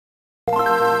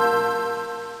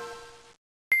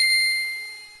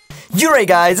Alright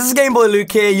guys, this is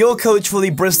GameboyLuke here, your coach for the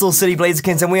Bristol City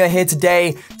Blazikens, and we are here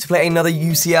today to play another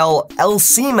UCL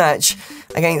LC match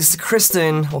against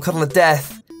Kristen, or Cuddle of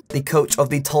Death, the coach of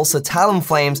the Tulsa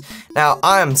Talonflames. Now,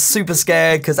 I am super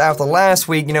scared because after last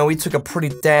week, you know, we took a pretty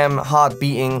damn hard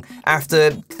beating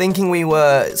after thinking we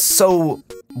were so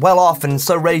well off and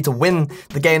so ready to win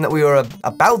the game that we were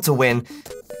about to win.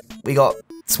 We got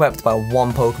swept by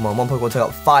one Pokemon. One Pokemon took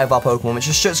out 5 of our Pokemon, which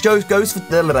just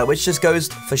goes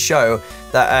for show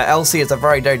that LC is a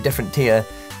very, very different tier,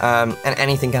 and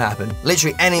anything can happen.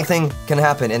 Literally anything can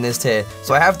happen in this tier.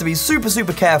 So I have to be super,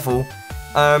 super careful.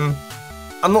 I'm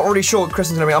not really sure what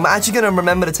Kristen's gonna be. I'm actually gonna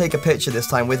remember to take a picture this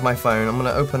time with my phone. I'm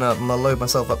gonna load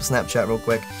myself up Snapchat real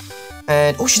quick.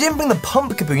 And oh, she didn't bring the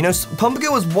Pumpkaboo. You know,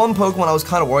 Pumpkaboo was one Pokemon I was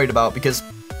kind of worried about because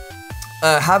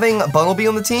having Bunnelby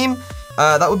on the team.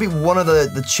 That would be one of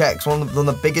the checks, one of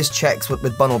the biggest checks with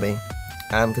Bunnelby.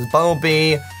 Because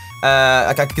Bunnelby,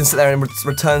 I can sit there and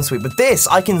return sweep. But this,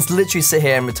 I can literally sit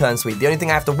here and return sweep. The only thing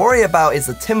I have to worry about is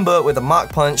the Timber with a Mark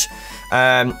Punch,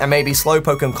 and maybe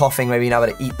Slowpoke and Coughing, maybe now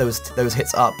to eat those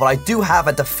hits up. But I do have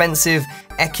a defensive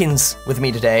Ekans with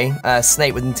me today,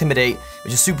 Snape with Intimidate,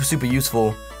 which is super, super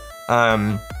useful.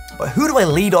 But who do I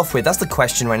lead off with? That's the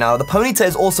question right now. The Ponyta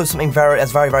is also something very,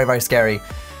 very scary.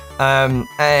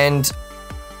 And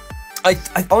I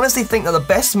honestly think that the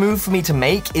best move for me to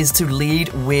make is to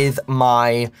lead with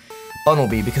my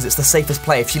Bunnelby because it's the safest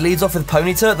play. If she leads off with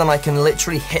Ponyta, then I can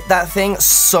literally hit that thing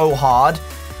so hard.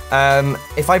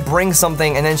 If I bring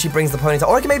something and then she brings the Ponyta,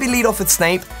 or I can maybe lead off with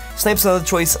Snape. Snape's another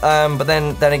choice, but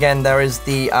then again, there is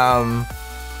the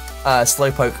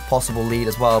Slowpoke possible lead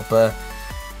as well, but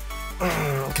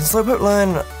can Slowpoke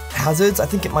learn hazards? I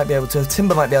think it might be able to.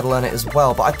 Timber might be able to learn it as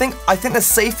well, but I think the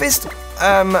safest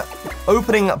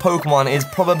opening Pokemon is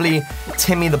probably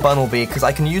Timmy the Bunnelby because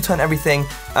I can U-turn everything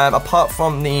apart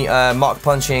from the Mark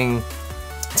Punching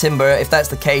Timber. If that's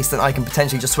the case, then I can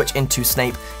potentially just switch into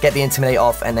Snape, get the Intimidate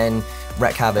off, and then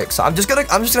wreak havoc. So I'm just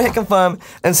gonna hit confirm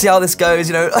and see how this goes.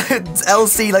 You know,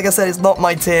 LC, like I said, it's not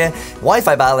my tier.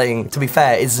 Wi-Fi battling, to be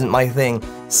fair, isn't my thing.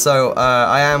 So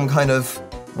I am kind of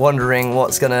wondering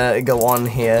what's gonna go on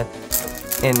here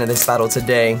in this battle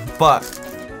today, but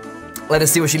let us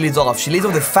see what she leads off. She leads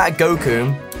off with Fat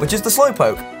Goku, which is the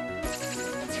Slowpoke.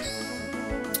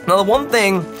 Now the one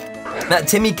thing that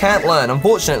Timmy can't learn,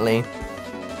 unfortunately,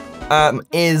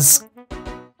 is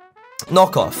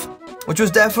Knockoff, which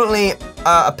was definitely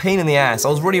a pain in the ass. I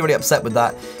was really, really upset with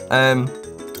that.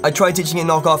 I tried teaching it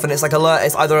Knockoff, and it's like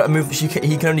it's either a move he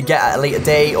can only get at a later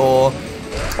date or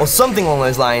something along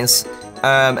those lines.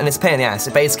 And it's a pain in the ass.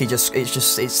 It basically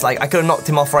it's like I could have knocked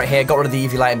him off right here, got rid of the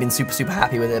EV Light and been super, super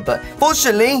happy with it, but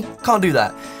fortunately, can't do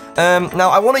that. Now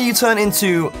I want to U-turn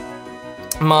into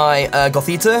my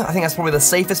Gothita. I think that's probably the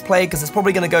safest play because it's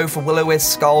probably going to go for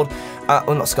Will-O-Wisp, Scald,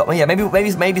 well not Scald, well, yeah,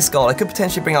 maybe Scald. I could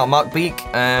potentially bring out Mark Beak,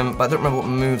 but I don't remember what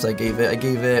moves I gave it. I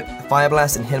gave it Fire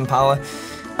Blast and Hidden Power.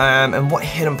 And what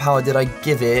Hidden Power did I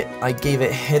give it? I gave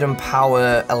it Hidden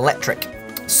Power Electric.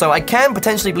 So I can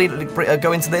potentially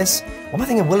go into this. What am I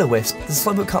thinking? Will-O-Wisp. The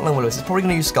Slowpoke can't learn Will-O-Wisp. It's probably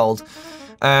going to use Scald.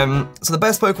 So the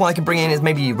best Pokemon I can bring in is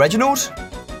maybe Reginald.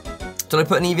 Did I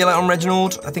put an EV Light on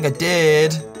Reginald? I think I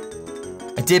did.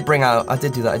 I did do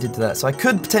that. So I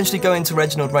could potentially go into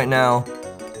Reginald right now.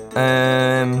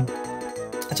 Actually,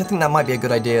 I think that might be a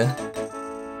good idea.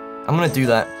 I'm going to do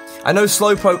that. I know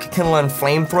Slowpoke can learn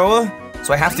Flamethrower,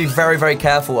 so I have to be very, very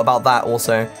careful about that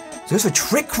also. So there's a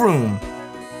Trick Room.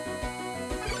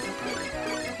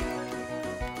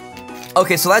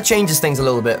 Okay, so that changes things a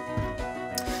little bit.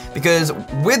 Because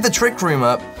with the Trick Room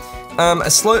up, a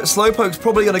Slowpoke's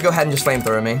probably going to go ahead and just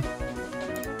Flamethrower me.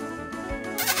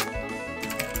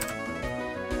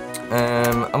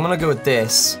 I'm going to go with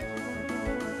this.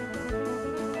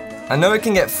 I know it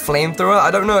can get Flamethrower.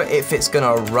 I don't know if it's going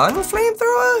to run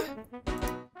Flamethrower.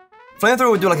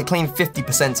 Flamethrower would do like a clean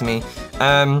 50% to me.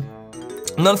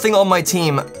 Nothing on my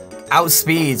team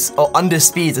outspeeds or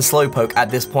underspeeds a Slowpoke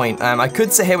at this point. I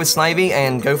could sit here with Snivy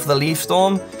and go for the Leaf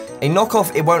Storm. A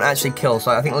Knockoff, it won't actually kill,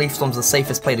 so I think Leaf Storm's the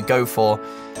safest play to go for.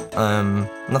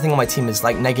 Nothing on my team is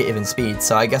like negative in speed,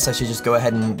 so I guess I should just go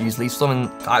ahead and use Leaf Storm. And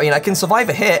I mean, I can survive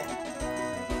a hit,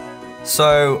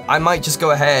 so I might just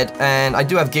go ahead, and I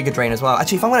do have Giga Drain as well.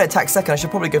 Actually, if I'm going to attack second, I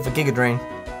should probably go for Giga Drain.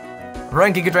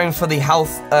 Run Giga Drain for the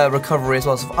health recovery as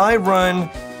well. So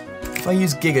if I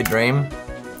use Giga Drain,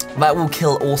 that will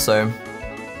kill also.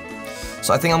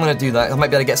 So I think I'm going to do that. I might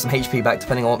be able to get some HP back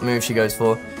depending on what move she goes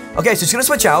for. Okay, so she's going to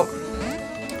switch out.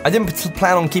 I didn't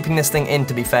plan on keeping this thing in,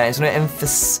 to be fair. It's going to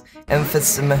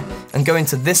emphasis and go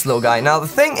into this little guy. Now, the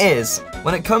thing is,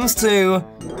 when it comes to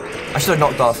I should have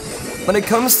knocked off. When it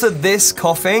comes to this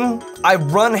coughing, I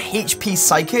run HP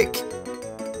Psychic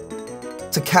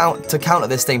to counter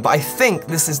this thing, but I think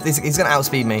he's gonna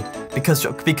outspeed me because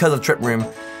of Trick Room.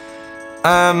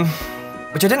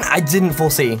 Which I didn't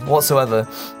foresee whatsoever.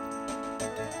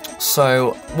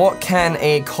 So, what can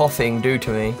a coughing do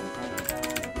to me?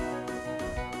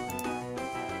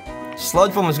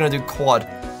 Sludge Bomb is gonna do quad.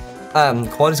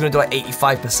 Quad is gonna do like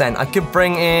 85%. I could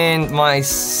bring in my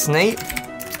Snape,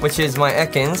 which is my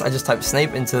Ekans. I just type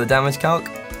Snape into the damage calc.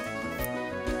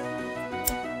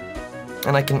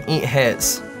 And I can eat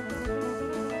hits.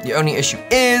 The only issue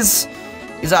is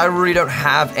that I really don't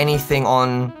have anything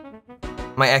on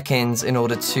my Ekans in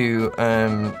order to,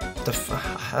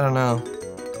 I don't know.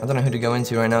 I don't know who to go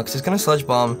into right now, because it's gonna Sludge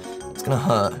Bomb. It's gonna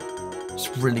hurt. It's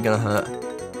really gonna hurt.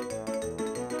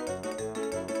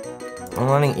 I'm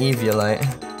running Eviolite.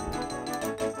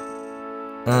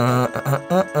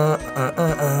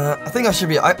 I think I should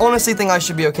be. I honestly think I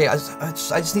should be okay. I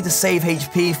just need to save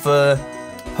HP for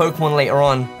Pokemon later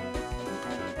on.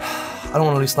 I don't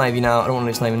want to lose Snivy now.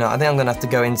 I think I'm gonna have to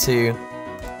go into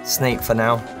Snake for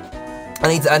now. I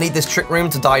need this Trick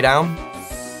Room to die down.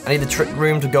 I need the Trick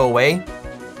Room to go away.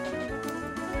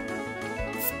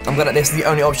 This is the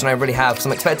only option I really have, because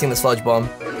I'm expecting the Sludge Bomb.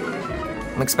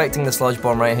 I'm expecting the Sludge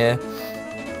Bomb right here.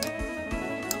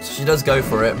 So she does go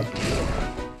for it.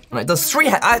 And it does 3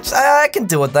 I can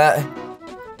deal with that.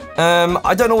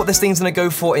 I don't know what this thing's gonna go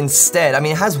for instead. I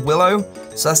mean, it has Willow,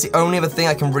 so that's the only other thing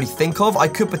I can really think of. I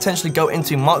could potentially go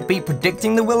into Mark Beat,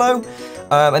 predicting the Willow,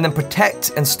 and then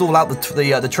protect and stall out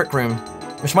the Trick Room,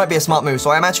 which might be a smart move.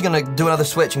 So I'm actually gonna do another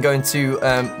switch and go into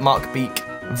Mark Beak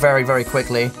very, very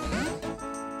quickly.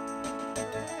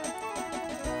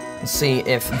 Let's see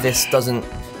if this doesn't...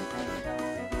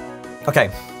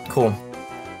 Okay, cool.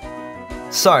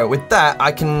 So, with that,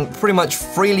 I can pretty much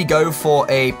freely go for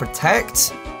a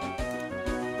Protect.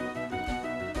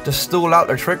 Just stall out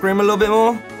the Trick Room a little bit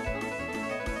more.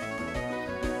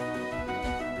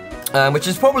 Which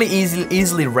is probably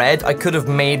easily read. I could have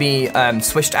maybe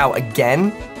switched out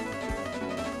again.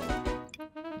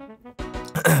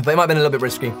 But it might have been a little bit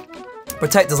risky.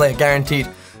 Protect is like a guaranteed...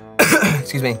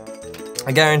 excuse me.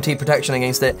 A guaranteed protection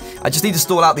against it. I just need to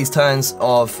stall out these turns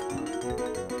of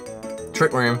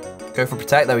Trick Room. Go for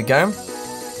Protect, there we go.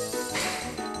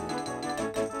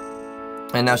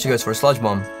 And now she goes for a Sludge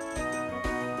Bomb.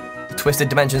 The Twisted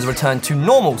Dimensions return to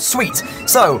normal, sweet!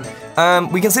 So,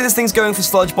 we can see this thing's going for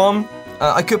Sludge Bomb.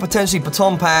 I could potentially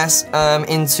Baton Pass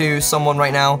into someone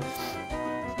right now.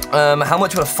 How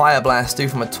much would a Fire Blast do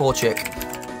from a Torchic?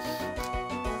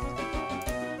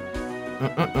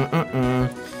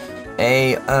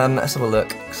 Let's have a look,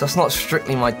 because that's not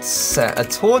strictly my set. A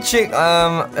Torchic,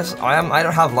 I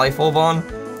don't have Life Orb on.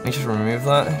 Let me just remove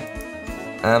that.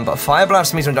 But Fire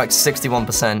Blast means we're like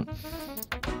 61%.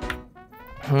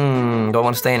 Do I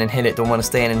want to stay in and hit it? What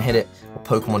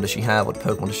Pokemon does she have?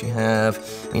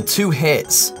 I mean, 2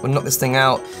 hits would knock this thing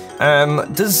out.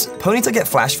 Does Ponyta get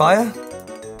Flash Fire?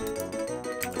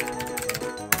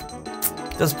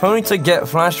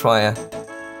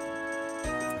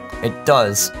 It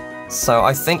does. So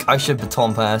I think I should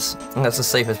Baton Pass. I think that's the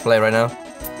safest play right now.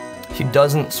 She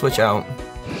doesn't switch out.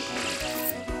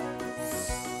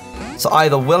 So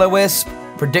either Will-O-Wisp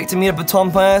predicting me a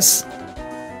Baton Pass,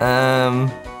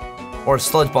 or a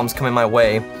Sludge Bomb's coming my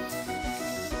way.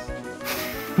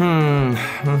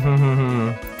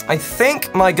 I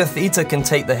think my Gothita can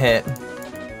take the hit.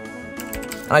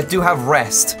 And I do have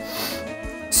Rest.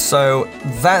 So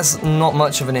that's not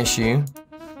much of an issue.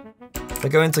 If I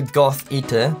go into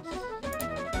Gothita,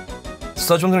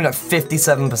 Sludge Bomb's doing like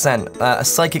 57%. A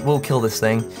Psychic will kill this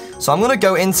thing. So I'm gonna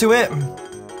go into it.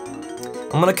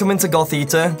 I'm gonna come into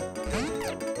Gothita.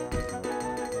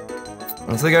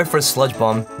 I'm gonna go for a Sludge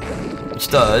Bomb, which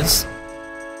does.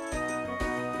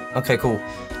 Okay, cool.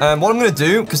 What I'm gonna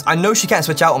do, because I know she can't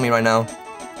switch out on me right now,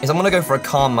 is I'm gonna go for a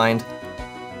Calm Mind.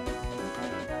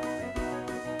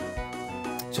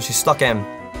 So she's stuck in.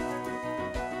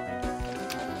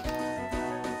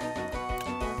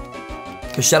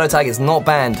 Because Shadow Tag is not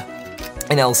banned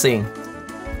in LC.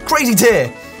 Crazy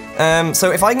tier!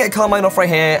 So if I can get Calm Mind off right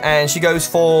here, and she goes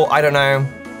for, I don't know,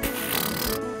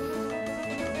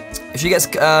 if she gets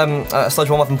a Sludge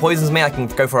Bomb up and poisons me, I can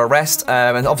go for a Rest,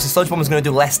 and obviously Sludge Bomb is going to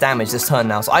do less damage this turn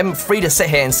now, so I'm free to sit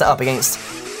here and set up against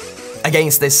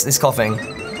this coughing.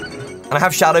 And I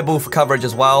have Shadow Ball for coverage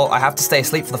as well. I have to stay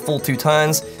asleep for the full 2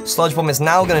 turns. Sludge Bomb is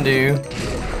now going to do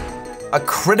a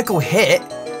critical hit.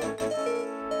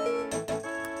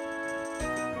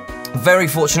 Very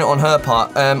fortunate on her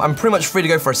part. I'm pretty much free to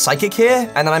go for a Psychic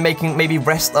here, and then I'm making maybe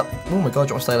rest up. Oh my god,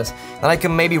 drop my stylus. Then I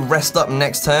can maybe rest up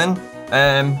next turn.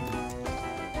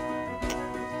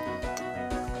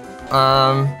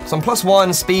 So I'm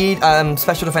 +1 speed,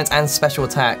 special defense, and special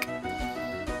attack.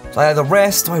 So I either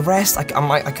rest. Do I rest? I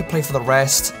could play for the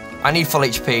rest. I need full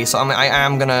HP, so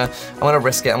I'm gonna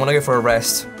risk it. I'm gonna go for a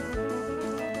rest.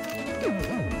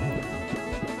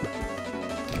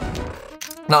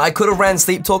 Now I could have ran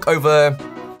Sleep Talk over,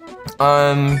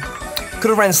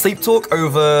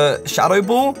 Shadow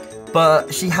Ball,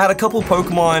 but she had a couple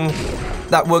Pokemon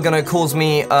that were gonna cause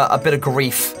me a bit of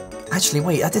grief. Actually,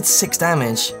 wait, I did 6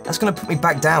 damage. That's gonna put me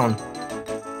back down.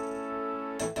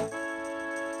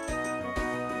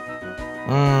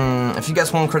 If she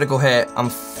gets 1 critical hit, I'm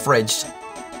fridged.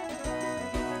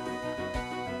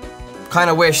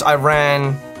 Kinda wish I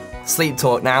ran Sleep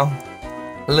Talk now.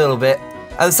 A little bit.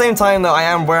 At the same time, though, I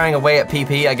am wearing away at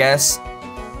PP, I guess.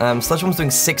 Sludge Bomb's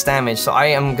doing 6 damage, so I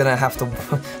am gonna have to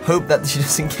hope that she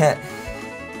doesn't get...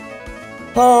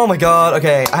 Oh my god,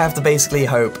 okay, I have to basically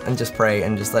hope and just pray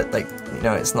and just like, you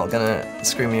know, it's not gonna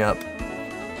screw me up.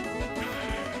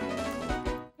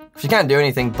 She can't do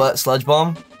anything but Sludge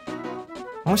Bomb.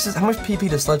 How much PP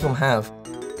does Sludge Bomb have?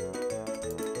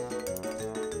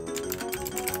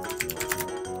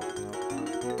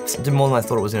 It did more than I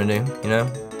thought it was gonna do, you know?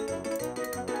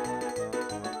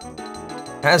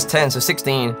 It has 10, so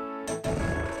 16.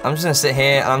 I'm just gonna sit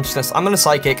here and I'm gonna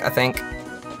Psychic, I think.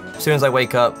 As soon as I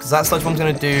wake up, because that Sludge Bomb's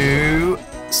gonna do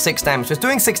 6 damage. So it's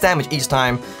doing 6 damage each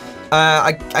time.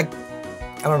 I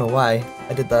don't know why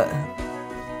I did that.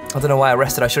 I don't know why I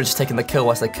rested. I should have just taken the kill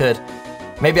whilst I could.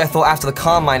 Maybe I thought after the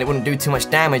Calm Mind it wouldn't do too much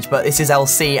damage, but this is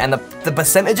LC and the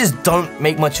percentages don't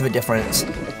make much of a difference.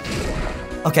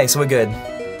 Okay, so we're good.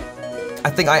 I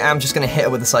think I am just gonna hit her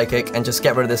with the Psychic and just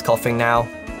get rid of this coughing now.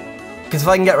 Because if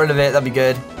I can get rid of it, that'd be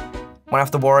good. Won't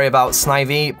have to worry about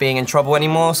Snivy being in trouble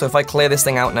anymore, so if I clear this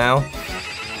thing out now.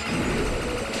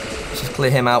 Let's just clear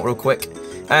him out real quick.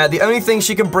 The only thing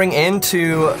she can bring in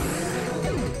to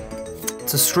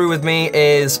screw with me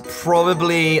is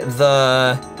probably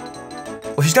the...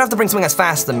 Well, she's gonna have to bring something that's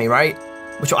faster than me, right?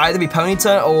 Which will either be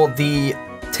Ponyta or the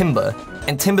Timber.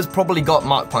 And Timber's probably got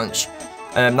Mark Punch.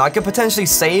 Now I could potentially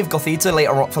save Gothita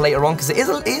later on because it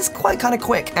is quite kind of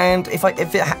quick, and if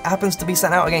it happens to be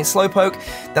sent out against Slowpoke,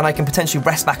 then I can potentially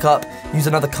rest back up, use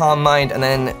another Calm Mind, and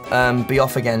then be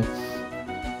off again.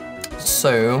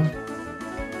 So,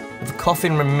 with the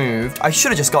coughing removed, I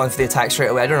should have just gone for the attack straight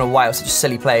away. I don't know why I was such a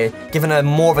silly play, giving her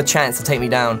more of a chance to take me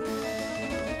down.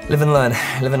 Live and learn,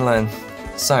 live and learn.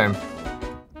 So,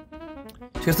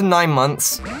 she goes to 9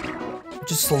 months,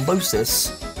 which is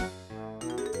Solosis.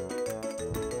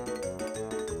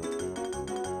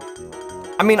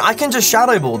 I mean, I can just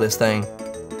Shadow Ball this thing.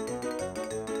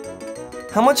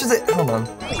 How much is it? Hold on.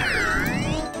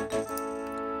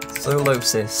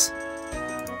 Solosis.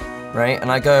 Right,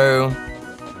 and I go...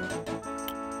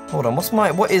 Hold on,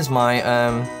 what is my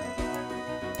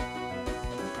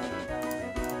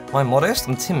modest?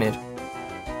 I'm timid.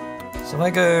 So if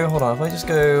I go, hold on, if I just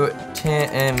go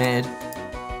timid,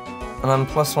 and I'm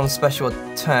 +1 special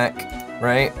attack,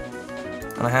 right?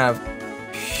 And I have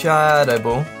Shadow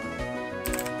Ball.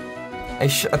 A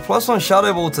 +1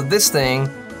 Shadow Ball to this thing,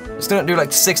 it's gonna do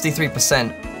like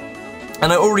 63%.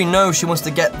 And I already know she wants to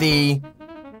get the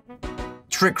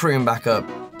Trick Room back up.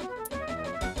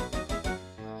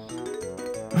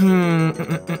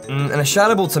 And a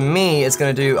Shadow Ball to me is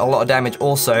gonna do a lot of damage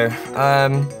also.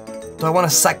 Do I wanna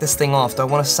sack this thing off? Do I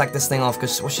wanna sack this thing off?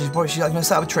 Because she's like gonna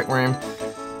set up a Trick Room.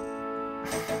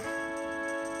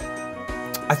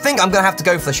 I think I'm gonna have to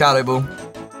go for the Shadow Ball.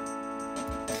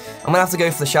 I'm gonna have to go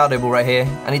for the Shadow Ball right here.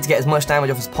 I need to get as much damage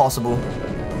off as possible.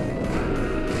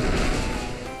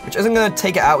 Which isn't gonna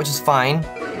take it out, which is fine.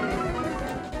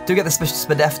 Do get the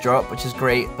Spadef drop, which is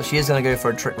great, but she is gonna go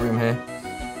for a Trick Room here.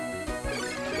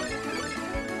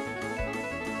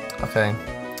 Okay,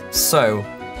 so,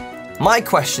 my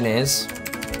question is,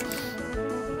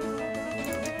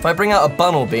 if I bring out a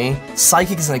Bunnelby,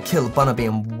 Psychic is gonna kill the Bunnelby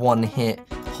in 1 hit.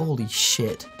 Holy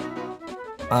shit.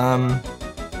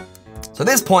 So at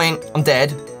this point, I'm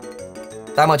dead.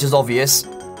 That much is obvious.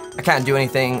 I can't do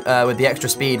anything with the extra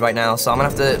speed right now, so I'm gonna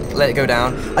have to let it go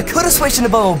down. I could have switched into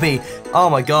Bunnelby. Oh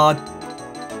my god.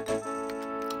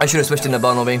 I should have switched into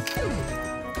Bunnelby.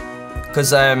 Because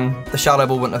the Shadow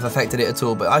Ball wouldn't have affected it at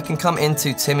all, but I can come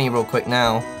into Timmy real quick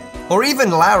now. Or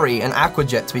even Larry and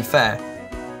Aquajet, to be fair.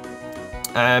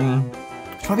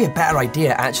 Which might be a better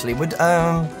idea, actually. Would,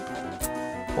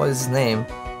 what is his name?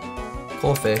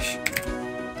 Corfish.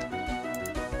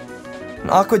 An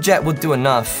Aquajet would do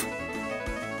enough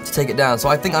to to take it down. So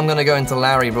I think I'm gonna go into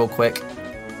Larry real quick.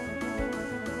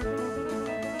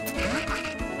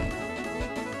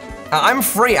 I'm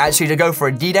free actually to go for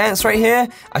a D-dance right here.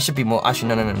 I should be more,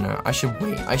 actually no. I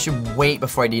should wait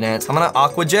before I D-dance. I'm gonna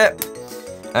Aqua Jet.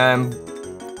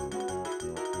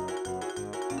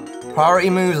 Priority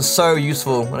moves are so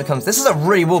useful when it comes. This is a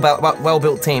really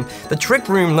well-built team. The trick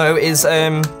room though is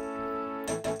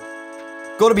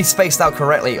gotta be spaced out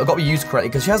correctly, or gotta be used correctly,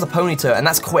 because she has a ponytail and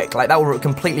that's quick. Like that will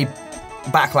completely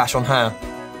backlash on her.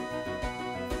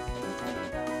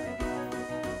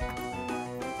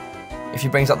 If she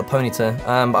brings out the ponytail.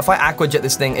 But if I Aqua Jet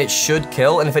this thing, it should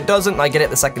kill, and if it doesn't, I get it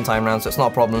the second time round, so it's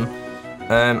not a problem.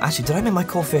 Actually, did I make my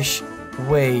core fish?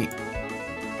 Wait.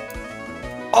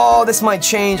 Oh, this might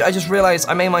change. I just realized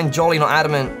I made mine Jolly, not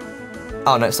Adamant.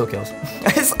 Oh no, it still kills.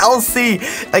 It's LC.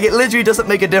 Like it literally doesn't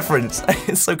make a difference.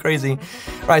 It's so crazy.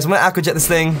 Right, so I'm gonna Aqua Jet this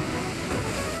thing.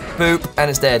 Boop, and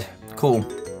it's dead. Cool.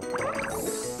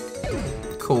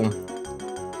 Cool.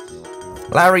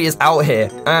 Larry is out here.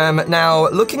 Now,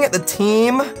 looking at the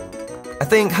team, I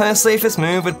think her safest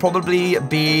move would probably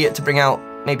be to bring out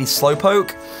maybe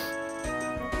Slowpoke.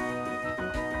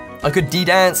 I could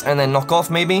D-dance and then knock off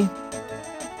maybe.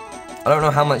 I don't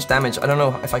know how much damage. I don't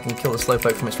know if I can kill the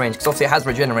Slowpoke from its range, because obviously it has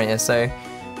Regenerator, so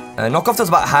knock off does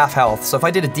about half health. So if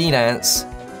I did a D-dance,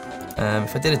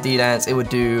 it would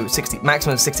do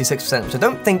maximum of 66%, which I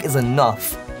don't think is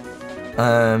enough.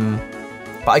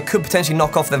 But I could potentially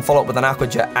knock off, then follow up with an Aqua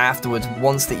Jet afterwards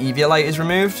once the Eviolite is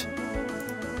removed.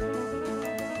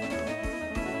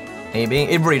 Maybe.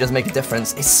 It really does make a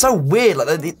difference. It's so weird,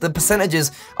 like the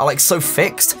percentages are like so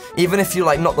fixed. Even if you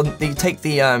like you take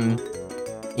the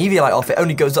Eviolite off, it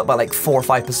only goes up by like 4 or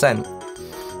 5%.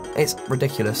 It's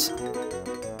ridiculous.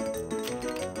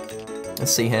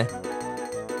 Let's see here.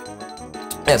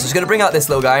 Yeah, so it's gonna bring out this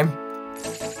little guy.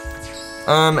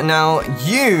 Now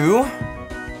you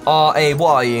are a,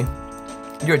 what are you?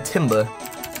 You're a Timber.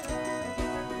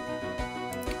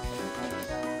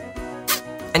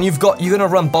 And you're gonna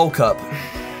run Bulk Up.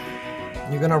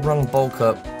 You're gonna run Bulk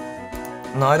Up.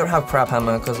 No, I don't have Crab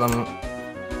Hammer because I'm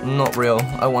not real.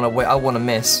 I wanna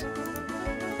miss.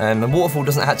 And Waterfall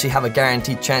doesn't actually have a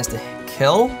guaranteed chance to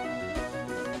kill.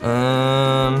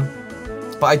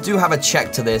 But I do have a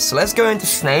check to this. So let's go into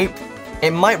Snape.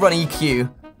 It might run EQ.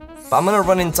 But I'm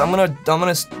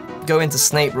gonna go into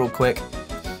Snape real quick.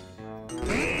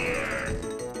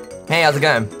 Hey, how's it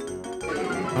going?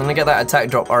 I'm gonna get that attack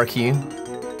drop RQ.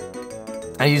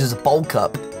 And he uses a Bulk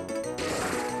Up.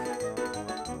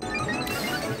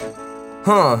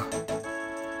 Huh.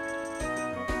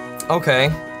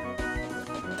 Okay.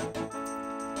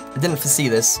 I didn't foresee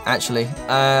this, actually.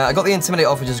 I got the Intimidate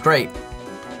off, which is great.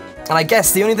 And I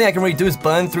guess the only thing I can really do is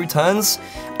burn through turns.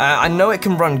 I know it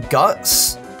can run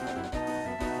Guts.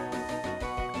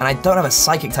 And I don't have a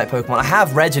Psychic type Pokemon. I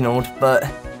have Reginald, but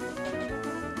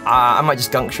I might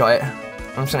just Gunk Shot it.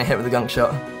 I'm just gonna hit with the Gunk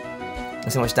Shot.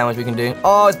 Let's see how much damage we can do.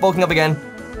 Oh, it's bulking up again.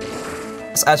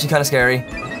 It's actually kind of scary.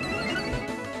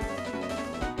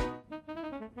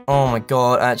 Oh my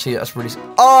god, actually, that's really...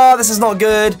 Oh, this is not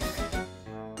good!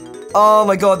 Oh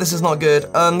my god, this is not good.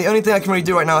 The only thing I can really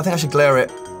do right now, I think I should Glare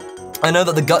it. I know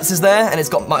that the Guts is there, and it's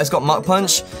got Mach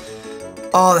Punch.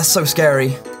 Oh, that's so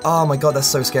scary. Oh my god, that's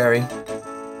so scary.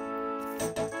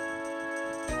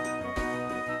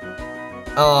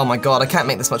 Oh my god, I can't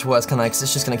make this much worse, can I? Because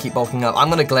it's just gonna keep bulking up. I'm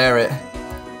gonna Glare it.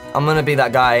 I'm gonna be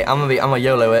that guy. I'm gonna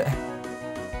YOLO it.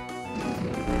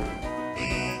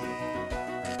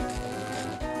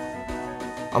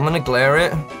 I'm gonna Glare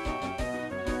it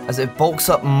as it bulks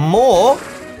up more.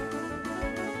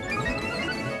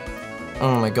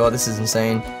 Oh my god, this is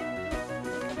insane.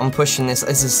 I'm pushing this.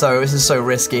 This is so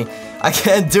risky. I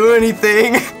can't do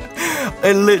anything.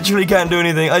 I literally can't do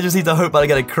anything. I just need to hope that I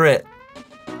get a crit.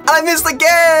 And I missed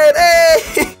again!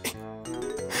 Hey!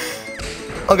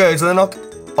 Okay, so they're not...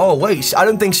 Oh wait, I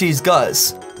don't think she's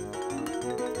Guts.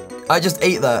 I just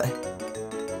ate that.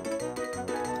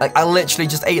 Like, I literally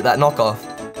just ate that knockoff.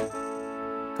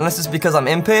 Unless it's because I'm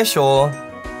impish, or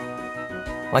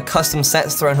my custom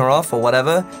set's throwing her off, or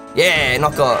whatever. Yeah,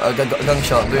 knockoff, a gun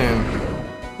shot, boom.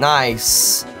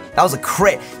 Nice. That was a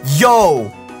crit.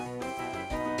 Yo!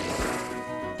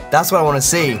 That's what I want to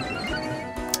see.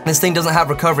 This thing doesn't have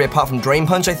recovery apart from Drain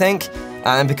Punch, I think.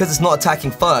 And because it's not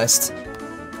attacking first,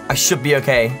 I should be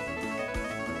okay.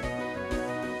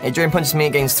 It Drain Punches me,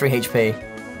 it gains 3 HP.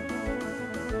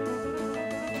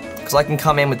 Because I can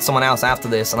come in with someone else after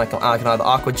this, and I can either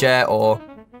Aqua Jet, or...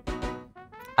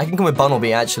 I can come with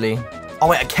Bunnelby, actually. Oh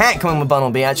wait, I can't come in with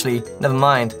Bunnelby, actually. Never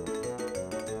mind.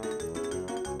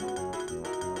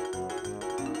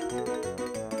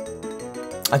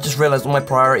 I just realized all my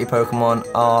priority Pokemon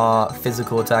are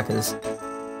physical attackers.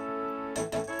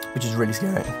 Which is really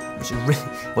scary. Which is really,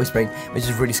 voice break, which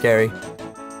is really scary.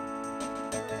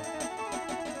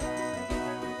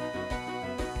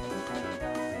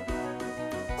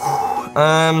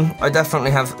 I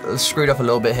definitely have screwed up a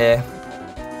little bit here.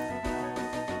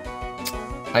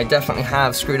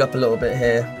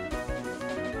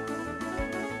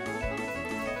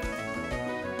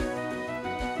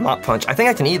 Mark Punch. I think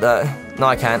I can eat that. No,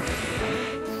 I can't.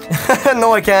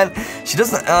 No, I can't. She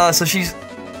doesn't. So she's.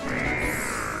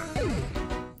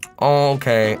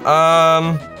 Okay.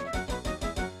 I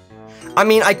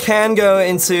mean, I can go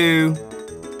into.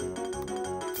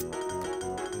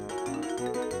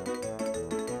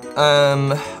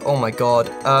 Oh my god.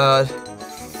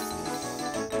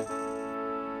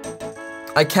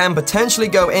 I can potentially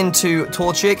go into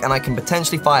Torchic and I can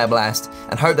potentially Fire Blast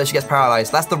and hope that she gets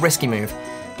paralyzed. That's the risky move.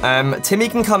 Timmy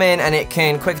can come in and it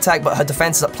can quick attack, but her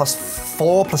defense is at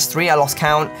 +4, +3, I lost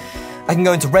count. I can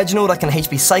go into Reginald, I can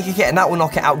HP Psychic it, and that will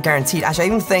knock it out guaranteed. Actually, I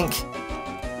even think...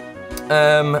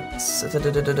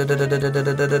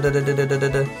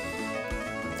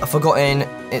 I've forgotten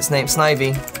its name,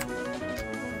 Snivy.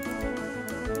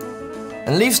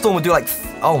 And Leaf Storm would do like...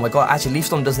 Oh my god, actually Leaf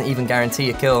Storm doesn't even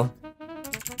guarantee a kill.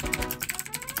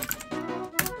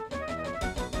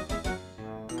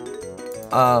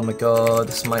 Oh my god,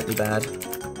 this might be bad.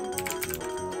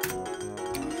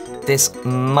 This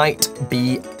might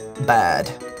be bad.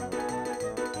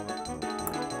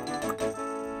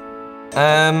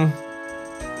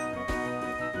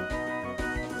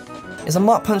 Is a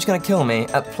Mark Punch gonna kill me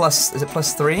at plus, is it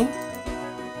 +3?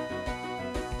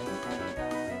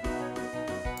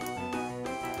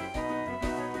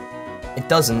 It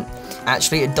doesn't.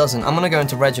 Actually, it doesn't. I'm gonna go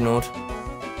into Reginald.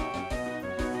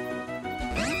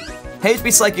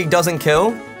 HP Psychic doesn't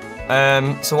kill.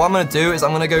 So what I'm gonna do is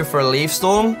I'm gonna go for a Leaf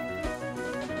Storm.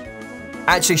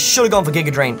 Actually, should have gone for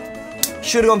Giga Drain.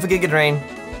 Should have gone for Giga Drain.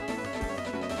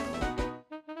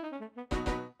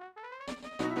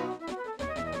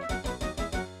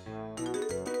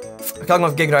 If I gone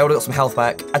for Giga Drain, I would have got some health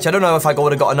back. Actually, I don't know if I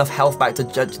would have got enough health back to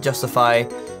justify.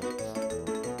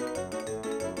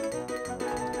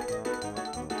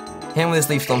 Hit him with this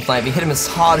Leaf Storm Snivy. Hit him as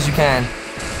hard as you can.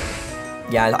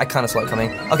 Yeah, I kind of saw it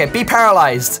coming. Okay, be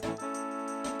paralyzed.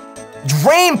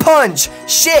 Drain Punch!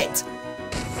 Shit!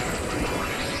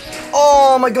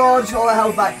 Oh my god, she got all that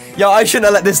health back. Yo, I shouldn't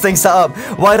have let this thing set up.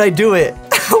 Why'd I do it?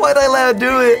 Why'd I let her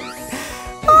do it?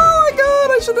 Oh my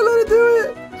god, I should have let her do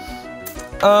it.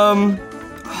 Oh,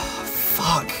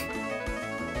 fuck.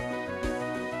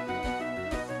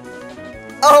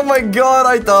 Oh my god,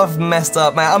 I thought I've messed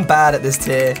up, man. I'm bad at this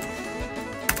tier.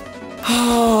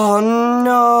 Oh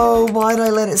no, why did I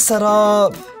let it set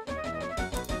up?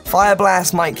 Fire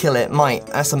Blast might kill it, might.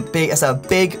 That's a big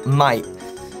might.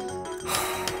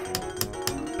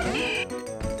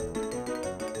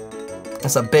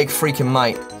 That's a big freaking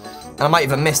might. And I might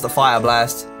even miss the Fire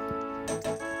Blast.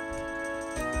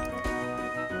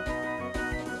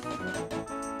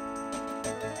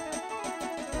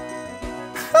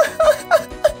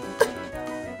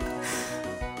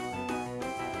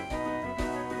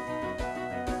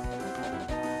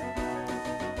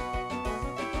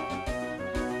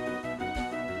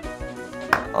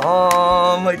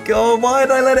 Oh my god, why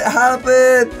did I let it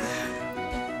happen?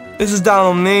 This is down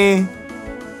on me.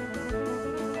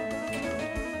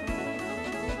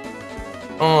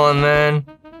 Oh man.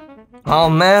 Oh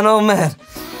man, oh man.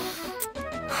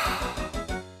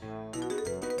 I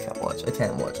can't watch, I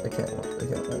can't watch, I can't watch, I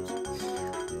can't watch.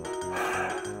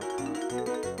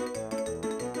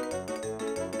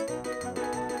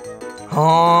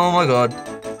 Oh my god.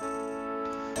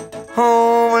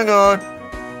 Oh my god.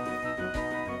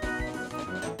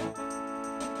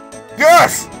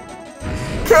 Yes!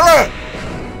 Kill it!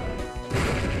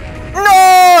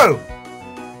 No!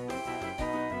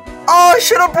 Oh, I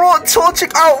should have brought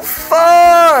Torchic out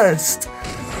first!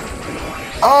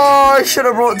 Oh, I should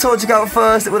have brought Torchic out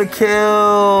first, it would have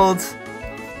killed.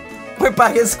 We're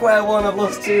back at square one, I've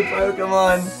lost 2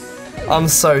 Pokemon. I'm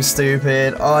so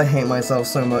stupid. Oh, I hate myself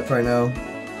so much right now.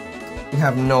 You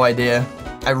have no idea.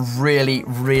 I really,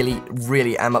 really,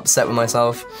 really am upset with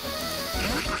myself.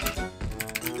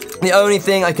 The only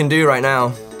thing I can do right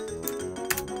now,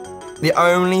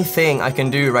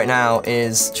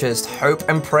 is just hope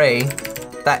and pray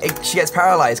that she gets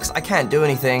paralyzed, because I can't do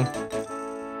anything.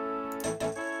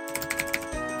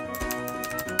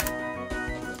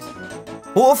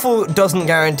 Waterfall doesn't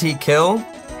guarantee kill.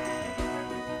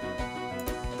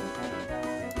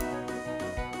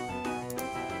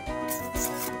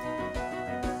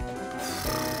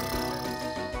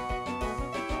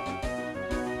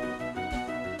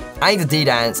 I need to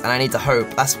D-dance and I need to hope.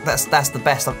 That's the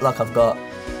best luck I've got.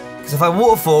 Because if I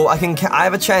waterfall, I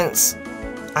have a chance.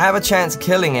 I have a chance of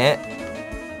killing it.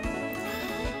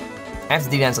 I have to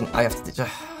D-dance and I have to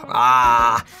just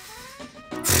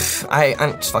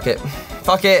fuck it.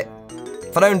 Fuck it.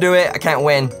 If I don't do it, I can't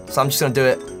win. So I'm just gonna do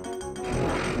it.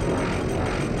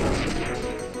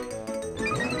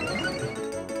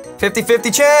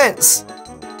 $50-50 chance!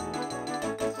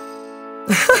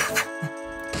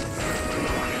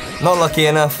 Not lucky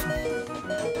enough.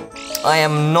 I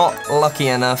am not lucky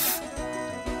enough,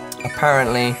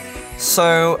 apparently.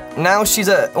 So now she's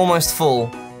at almost full,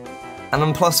 and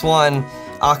I'm +1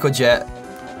 Aqua Jet.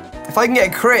 If I can get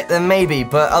a crit, then maybe,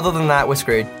 but other than that, we're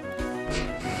screwed.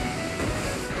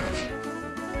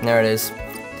 There it is.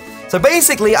 So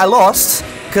basically, I lost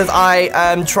because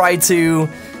I tried to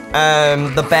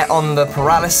the bet on the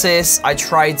paralysis. I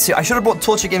should have brought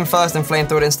Torchic in first and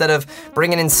Flamethrower instead of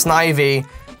bringing in Snivy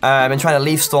and trying to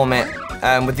Leaf Storm it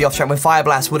with the off chance. With Fire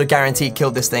Blast would have guaranteed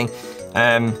killed this thing.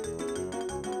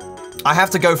 I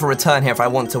have to go for return here if I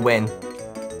want to win.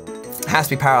 It has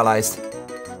to be paralyzed,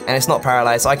 and it's not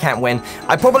paralyzed, so I can't win.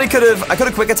 I probably could have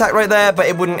quick attack right there, but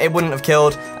it wouldn't have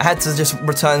killed. I had to just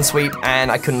return sweep, and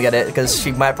I couldn't get it because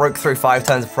she might broke through 5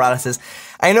 turns of paralysis.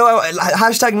 And you know,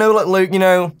 hashtag no luck Luke, you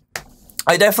know,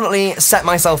 I definitely set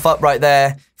myself up right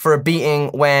there for a beating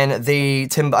when I let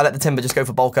the Timber just go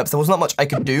for bulk ups. There was not much I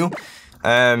could do.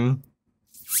 Although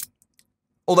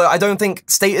I don't think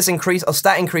status increase or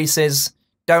stat increases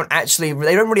they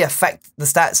don't really affect the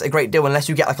stats a great deal unless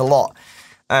you get like a lot.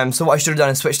 So what I should have done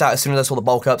is switched out as soon as I saw the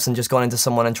bulk ups and just gone into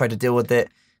someone and tried to deal with it.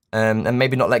 And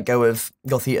maybe not let go of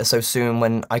Gothita so soon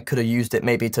when I could have used it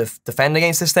maybe to defend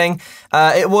against this thing.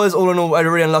 It was all in all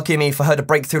really unlucky of me for her to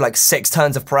break through like 6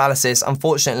 turns of paralysis.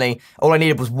 Unfortunately, all I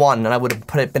needed was 1 and I would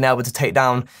have been able to take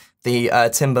down the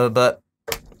Timber, but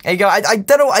there you go. I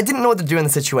don't know, I didn't know what to do in the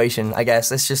situation, I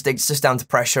guess. It's just down to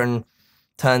pressure and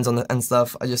turns and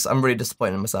stuff. I'm really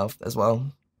disappointed in myself as well,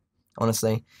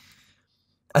 honestly.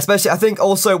 Especially, I think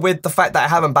also with the fact that I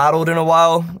haven't battled in a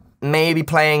while, maybe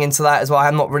playing into that as well.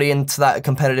 I'm not really into that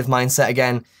competitive mindset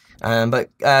again. But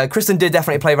Kristen did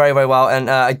definitely play very, very well, and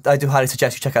I do highly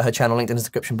suggest you check out her channel, linked in the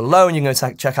description below, and you can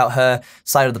go check out her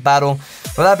side of the battle.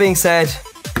 With that being said,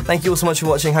 thank you all so much for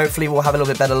watching. Hopefully we'll have a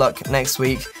little bit better luck next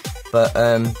week. But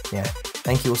yeah,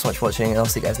 thank you all so much for watching, and I'll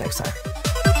see you guys next time.